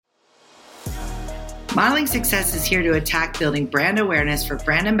Modeling Success is here to attack building brand awareness for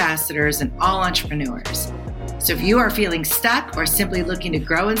brand ambassadors and all entrepreneurs. So if you are feeling stuck or simply looking to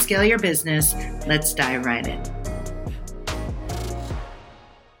grow and scale your business, let's dive right in.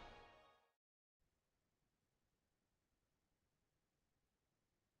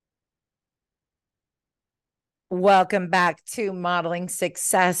 Welcome back to Modeling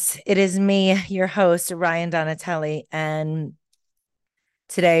Success. It is me, your host, Ryan Donatelli, and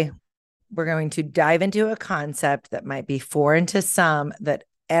today we're going to dive into a concept that might be foreign to some that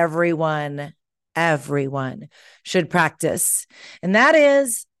everyone should practice, and that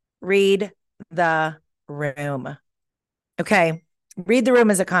is read the room. Okay, read the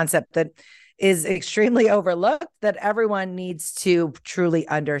room is a concept that is extremely overlooked that everyone needs to truly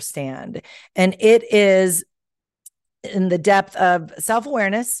understand, and it is in the depth of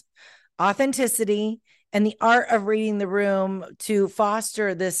self-awareness, authenticity, and the art of reading the room to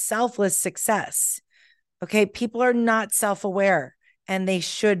foster this selfless success. Okay, people are not self-aware, and they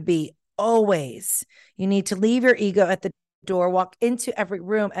should be always. You need to leave your ego at the door, walk into every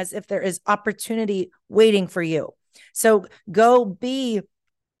room as if there is opportunity waiting for you. So go be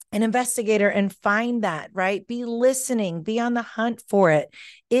an investigator and find that, right? Be listening, be on the hunt for it.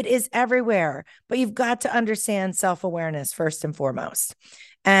 It is everywhere, but you've got to understand self-awareness first and foremost.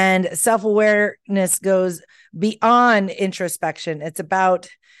 And self-awareness goes beyond introspection. It's about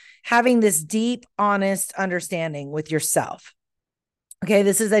having this deep, honest understanding with yourself. Okay,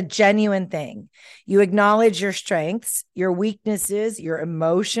 this is a genuine thing. You acknowledge your strengths, your weaknesses, your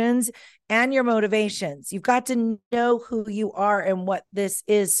emotions, and your motivations. You've got to know who you are and what this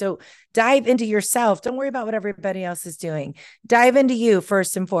is. So dive into yourself. Don't worry about what everybody else is doing. Dive into you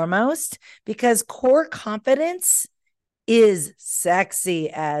first and foremost, because core confidence is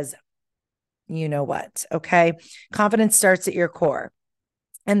sexy as you know what. Okay, confidence starts at your core.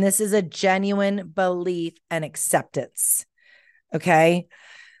 And this is a genuine belief and acceptance. Okay.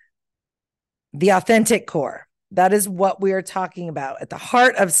 The authentic core. That is what we are talking about. At the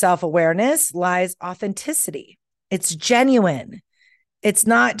heart of self-awareness lies authenticity. It's genuine. It's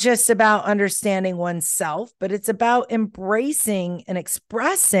not just about understanding oneself, but it's about embracing and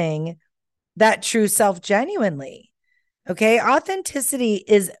expressing that true self genuinely. Okay. Authenticity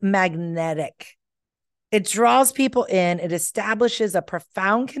is magnetic. It draws people in. It establishes a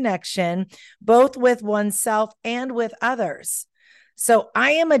profound connection, both with oneself and with others. So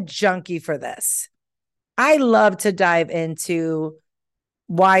I am a junkie for this. I love to dive into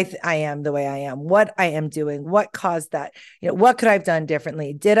why I am the way I am, what I am doing, what caused that, what could I have done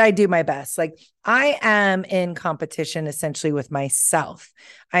differently? Did I do my best? Like, I am in competition essentially with myself.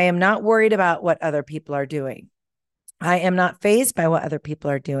 I am not worried about what other people are doing. I am not fazed by what other people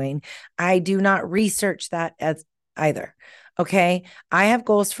are doing. I do not research that as either. Okay. I have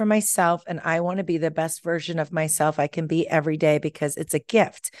goals for myself, and I want to be the best version of myself I can be every day because it's a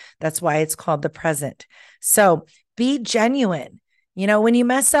gift. That's why it's called the present. So be genuine. When you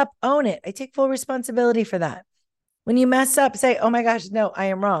mess up, own it. I take full responsibility for that. When you mess up, say, oh my gosh, no, I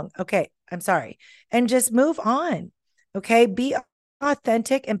am wrong. Okay. I'm sorry. And just move on. Okay. Be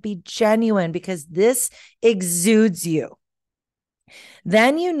authentic and be genuine because this exudes you.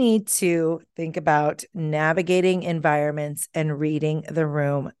 Then you need to think about navigating environments and reading the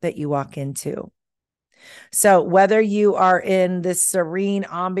room that you walk into. So whether you are in this serene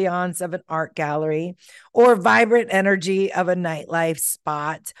ambiance of an art gallery or vibrant energy of a nightlife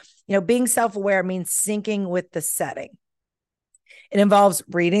spot, being self-aware means syncing with the setting. It involves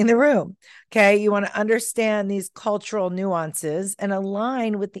reading the room. Okay. You want to understand these cultural nuances and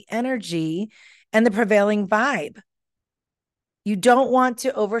align with the energy and the prevailing vibe. You don't want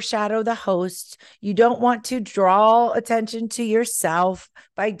to overshadow the host. You don't want to draw attention to yourself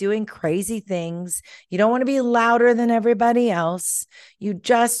by doing crazy things. You don't want to be louder than everybody else. You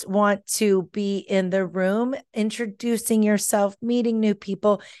just want to be in the room, introducing yourself, meeting new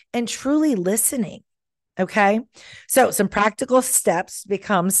people, and truly listening. Okay. So some practical steps to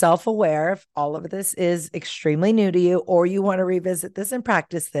become self-aware. If all of this is extremely new to you, or you want to revisit this and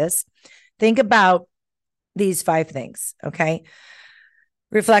practice this, think about these 5 things. Okay.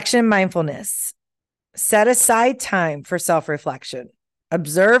 Reflection, mindfulness. Set aside time for self-reflection.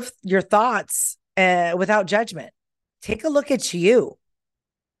 Observe your thoughts without judgment. Take a look at you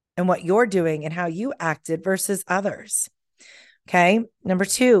and what you're doing and how you acted versus others. Okay. Number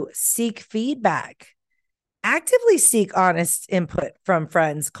 2, seek feedback. Actively seek honest input from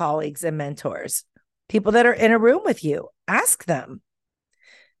friends, colleagues, and mentors, people that are in a room with you. Ask them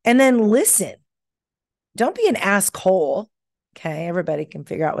and then listen. Don't be an asshole. Okay. Everybody can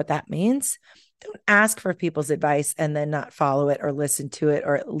figure out what that means. Don't ask for people's advice and then not follow it or listen to it,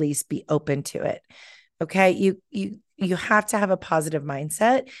 or at least be open to it. Okay. You have to have a positive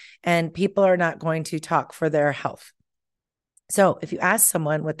mindset, and people are not going to talk for their health. So if you ask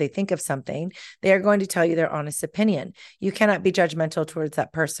someone what they think of something, they are going to tell you their honest opinion. You cannot be judgmental towards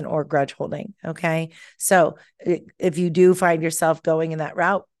that person or grudge holding. Okay. So if you do find yourself going in that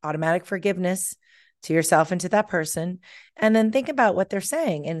route, automatic forgiveness to yourself and to that person, and then think about what they're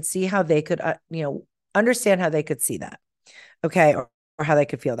saying and see how they could, understand how they could see that. Okay. Or how they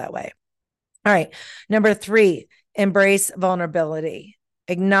could feel that way. All right. Number 3, embrace vulnerability.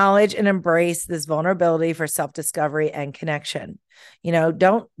 Acknowledge and embrace this vulnerability for self-discovery and connection.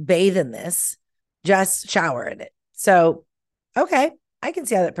 Don't bathe in this, just shower in it. So, okay, I can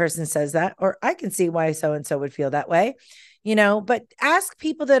see how that person says that, or I can see why so-and-so would feel that way, but ask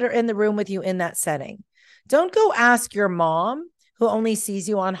people that are in the room with you in that setting. Don't go ask your mom, who only sees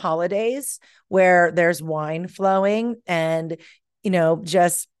you on holidays where there's wine flowing and,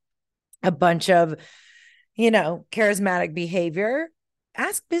 just a bunch of, charismatic behavior.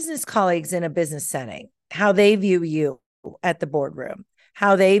 Ask business colleagues in a business setting how they view you at the boardroom,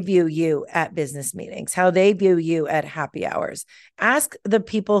 how they view you at business meetings, how they view you at happy hours. Ask the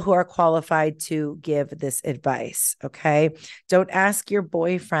people who are qualified to give this advice. Okay. Don't ask your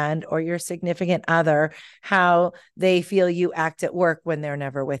boyfriend or your significant other how they feel you act at work when they're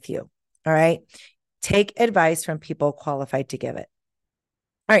never with you. All right. Take advice from people qualified to give it.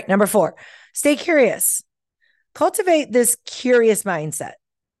 All right. Number 4, stay curious. Cultivate this curious mindset.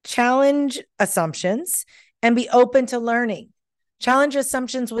 Challenge assumptions and be open to learning. Challenge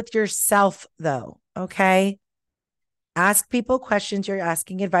assumptions with yourself, though. Okay. Ask people questions you're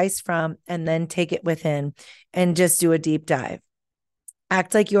asking advice from, and then take it within and just do a deep dive.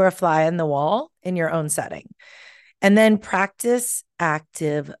 Act like you're a fly on the wall in your own setting. And then practice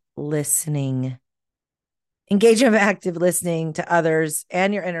active listening. Engage in active listening to others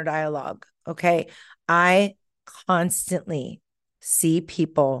and your inner dialogue. Okay. I constantly see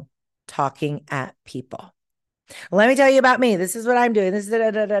people talking at people. Let me tell you about me. This is what I'm doing. This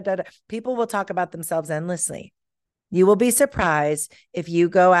is people will talk about themselves endlessly. You will be surprised if you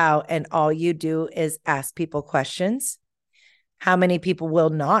go out and all you do is ask people questions. How many people will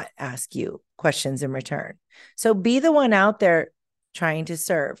not ask you questions in return? So be the one out there trying to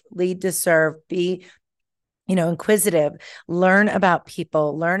serve, lead to serve, be inquisitive, learn about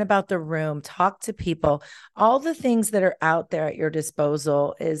people, learn about the room, talk to people. All the things that are out there at your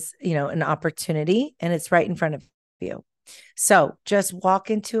disposal is, an opportunity, and it's right in front of you. So just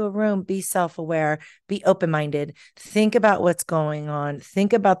walk into a room, be self-aware, be open-minded, think about what's going on,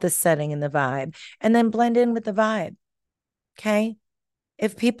 think about the setting and the vibe, and then blend in with the vibe. Okay.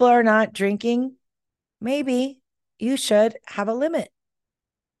 If people are not drinking, maybe you should have a limit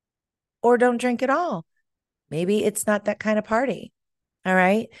or don't drink at all. Maybe it's not that kind of party. All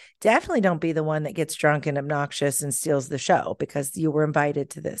right. Definitely don't be the one that gets drunk and obnoxious and steals the show because you were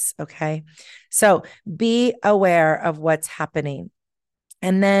invited to this. Okay. So be aware of what's happening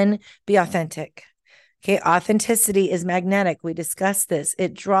and then be authentic. Okay. Authenticity is magnetic. We discussed this.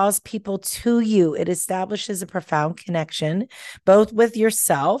 It draws people to you. It establishes a profound connection, both with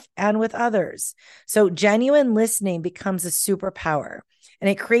yourself and with others. So genuine listening becomes a superpower, and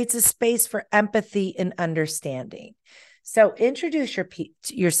it creates a space for empathy and understanding. So introduce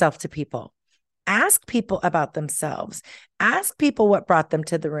yourself to people. Ask people about themselves. Ask people what brought them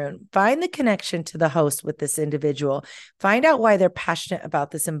to the room. Find the connection to the host with this individual. Find out why they're passionate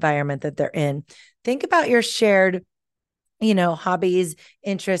about this environment that they're in. Think about your shared, hobbies,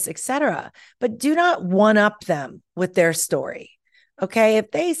 interests, etc. But do not one-up them with their story. Okay.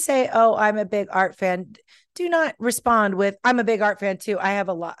 If they say, "Oh, I'm a big art fan," do not respond with, "I'm a big art fan too. I have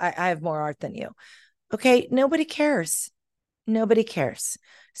a lot. I have more art than you." Okay. Nobody cares. Nobody cares.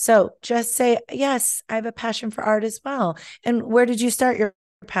 So just say, "Yes, I have a passion for art as well." And where did you start your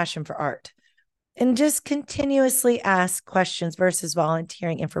passion for art? And just continuously ask questions versus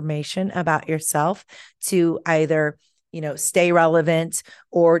volunteering information about yourself to either, stay relevant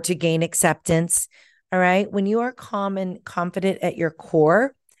or to gain acceptance. All right. When you are calm and confident at your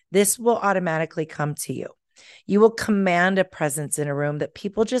core, this will automatically come to you. You will command a presence in a room that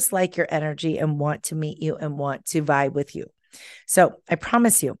people just like your energy and want to meet you and want to vibe with you. So I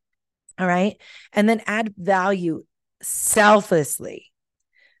promise you. All right. And then add value selflessly.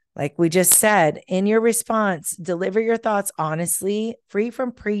 Like we just said, in your response, deliver your thoughts honestly, free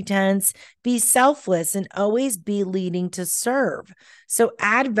from pretense, be selfless, and always be leading to serve. So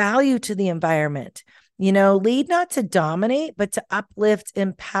add value to the environment. Lead not to dominate, but to uplift,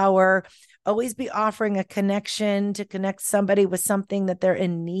 empower, Always be offering a connection to connect somebody with something that they're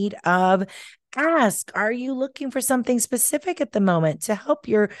in need of. Ask, are you looking for something specific at the moment to help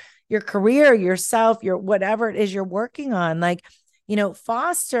your career, yourself, your whatever it is you're working on? Like,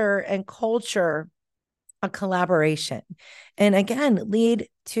 foster and culture a collaboration. And again, lead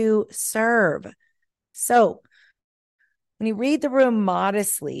to serve. So when you read the room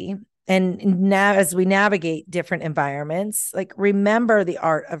modestly, and now as we navigate different environments, like remember the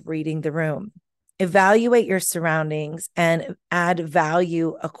art of reading the room, evaluate your surroundings and add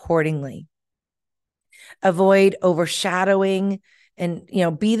value accordingly. Avoid overshadowing and,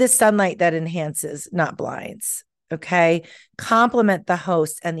 be the sunlight that enhances, not blinds. Okay. Compliment the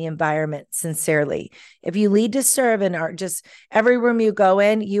host and the environment sincerely. If you lead to serve and are just every room you go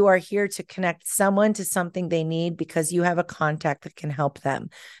in, you are here to connect someone to something they need because you have a contact that can help them.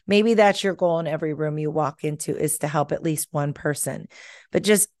 Maybe that's your goal in every room you walk into, is to help at least one person, but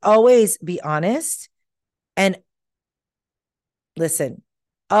just always be honest and listen,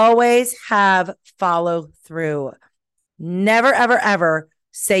 always have follow through. Never, ever, ever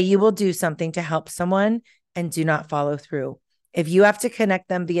say you will do something to help someone and do not follow through. If you have to connect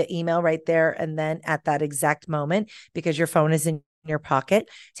them via email right there and then at that exact moment, because your phone is in your pocket,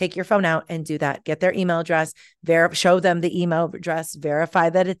 take your phone out and do that. Get their email address, show them the email address, verify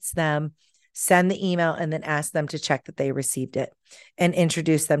that it's them, send the email, and then ask them to check that they received it and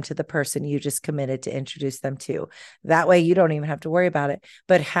introduce them to the person you just committed to introduce them to. That way you don't even have to worry about it,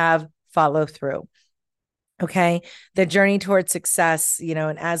 but have follow through. Okay. The journey towards success,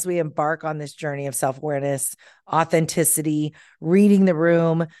 and as we embark on this journey of self-awareness, authenticity, reading the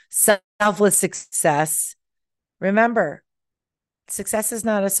room, selfless success, remember, success is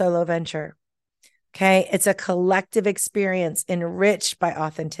not a solo venture. Okay. It's a collective experience enriched by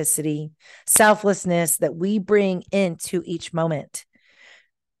authenticity, selflessness that we bring into each moment.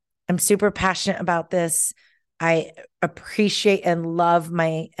 I'm super passionate about this. I appreciate and love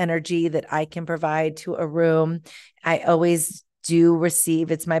my energy that I can provide to a room. I always do receive,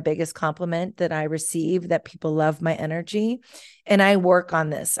 it's my biggest compliment that I receive, that people love my energy. And I work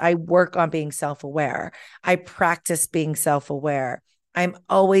on this. I work on being self-aware. I practice being self-aware. I'm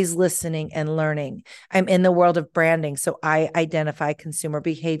always listening and learning. I'm in the world of branding, so I identify consumer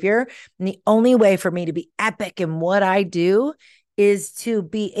behavior. And the only way for me to be epic in what I do is to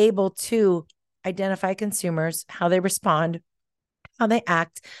be able to identify consumers, how they respond, how they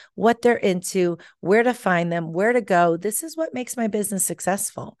act, what they're into, where to find them, where to go. This is what makes my business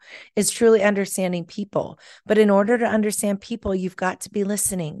successful, is truly understanding people. But in order to understand people, you've got to be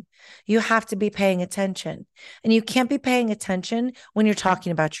listening. You have to be paying attention. And you can't be paying attention when you're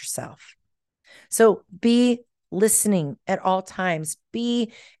talking about yourself. So be listening at all times.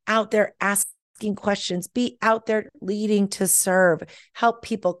 Be out there asking questions, be out there leading to serve, help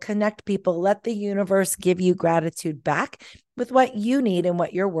people, connect people, let the universe give you gratitude back with what you need and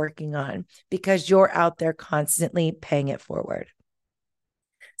what you're working on, because you're out there constantly paying it forward.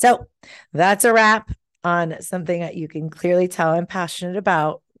 So that's a wrap on something that you can clearly tell I'm passionate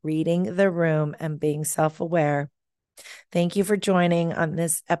about, reading the room and being self-aware. Thank you for joining on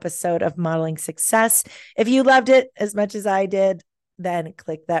this episode of Modeling Success. If you loved it as much as I did, then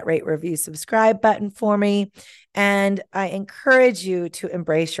click that rate, review, subscribe button for me. And I encourage you to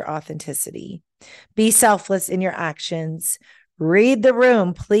embrace your authenticity. Be selfless in your actions. Read the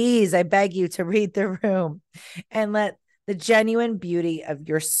room. Please, I beg you to read the room and let the genuine beauty of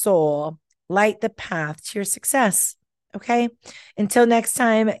your soul light the path to your success. Okay. Until next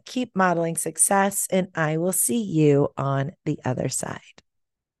time, keep modeling success, and I will see you on the other side.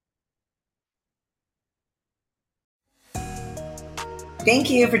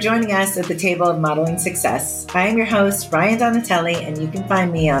 Thank you for joining us at the table of Modeling Success. I am your host, Ryan Donatelli, and you can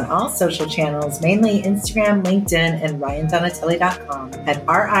find me on all social channels, mainly Instagram, LinkedIn, and RyanDonatelli.com at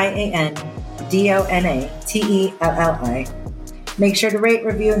RyanDonatelli. Make sure to rate,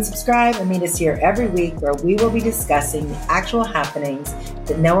 review, and subscribe, and meet us here every week, where we will be discussing the actual happenings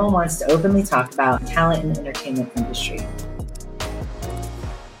that no one wants to openly talk about in the talent and entertainment industry.